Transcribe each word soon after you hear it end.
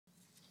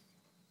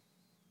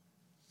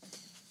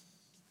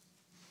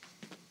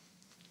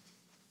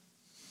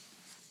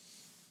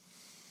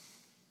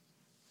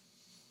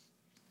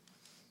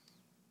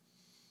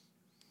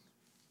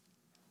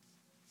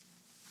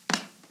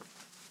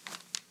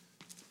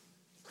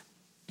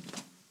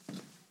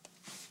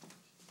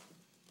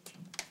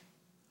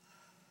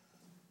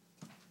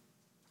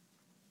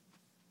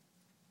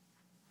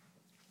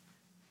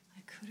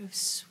have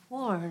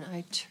sworn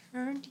I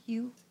turned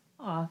you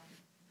off.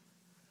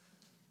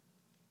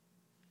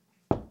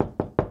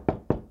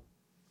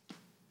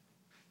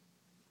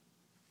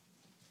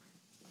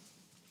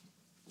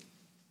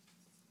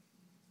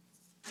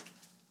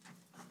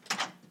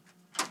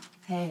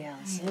 Hey,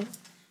 Allison.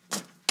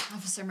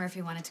 Officer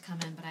Murphy wanted to come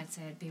in, but I'd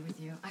say I'd be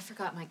with you. I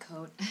forgot my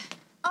coat.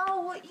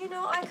 Oh, well, you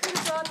know, I could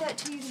have brought that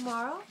to you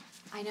tomorrow.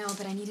 I know,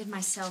 but I needed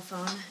my cell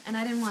phone, and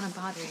I didn't want to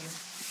bother you.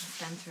 I've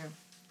been through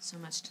so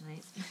much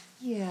tonight.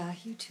 Yeah,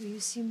 you too. You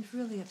seemed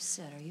really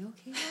upset. Are you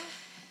okay now?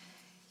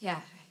 Yeah,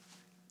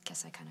 I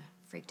guess I kind of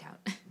freaked out.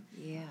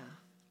 Yeah.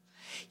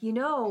 You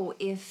know,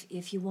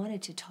 if you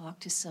wanted to talk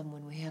to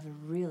someone, we have a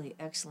really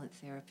excellent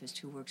therapist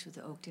who works with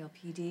the Oakdale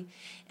PD,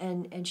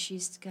 and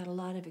she's got a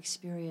lot of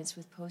experience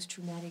with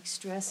post-traumatic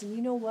stress. And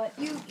you know what?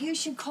 You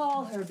should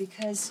call her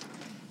because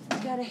you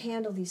got to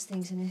handle these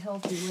things in a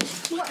healthy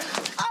way.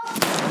 What?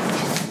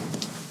 Oh!